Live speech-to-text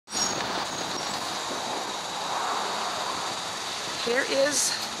Here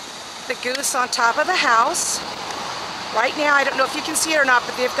is the goose on top of the house. Right now, I don't know if you can see it or not,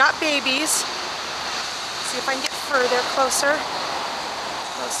 but they've got babies. See if I can get further, closer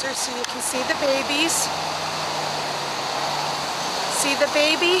so you can see the babies. See the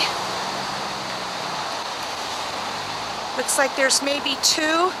baby? Looks like there's maybe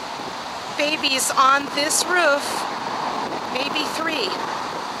 2 babies on this roof, maybe 3.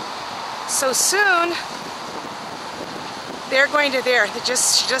 So soon, they're going to there. She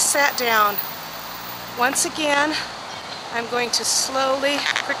just sat down. Once again, I'm going to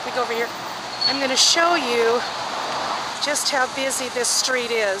quickly go over here. I'm going to show you just how busy this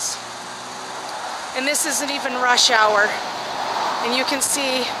street is. And this isn't even rush hour. And you can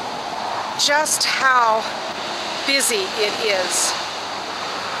see just how busy it is.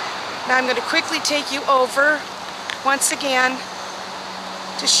 Now I'm going to quickly take you over once again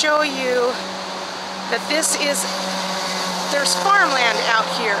to show you that there's farmland out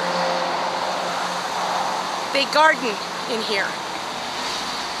here. They garden in here.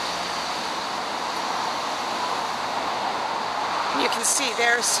 You can see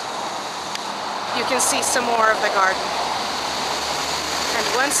you can see some more of the garden. And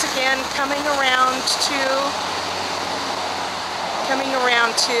once again, coming around to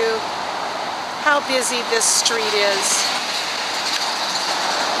how busy this street is.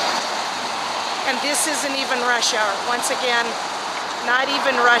 And this isn't even rush hour. Once again, not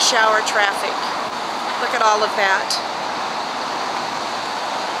even rush hour traffic. Look at all of that.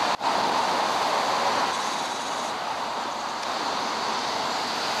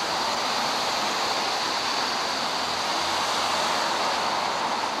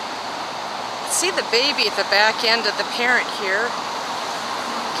 See the baby at the back end of the parent here.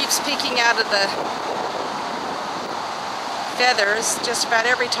 Keeps peeking out of the feathers just about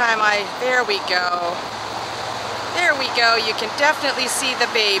every time there we go. There we go. You can definitely see the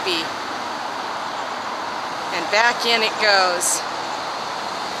baby. And back in it goes.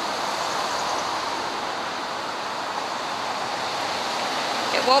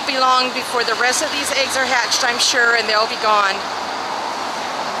 It won't be long before the rest of these eggs are hatched, I'm sure, and they'll be gone.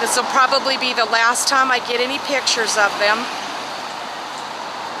 This will probably be the last time I get any pictures of them.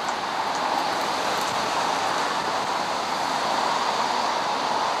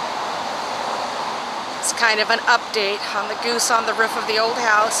 It's kind of an update on the goose on the roof of the old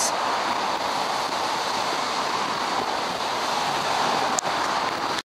house.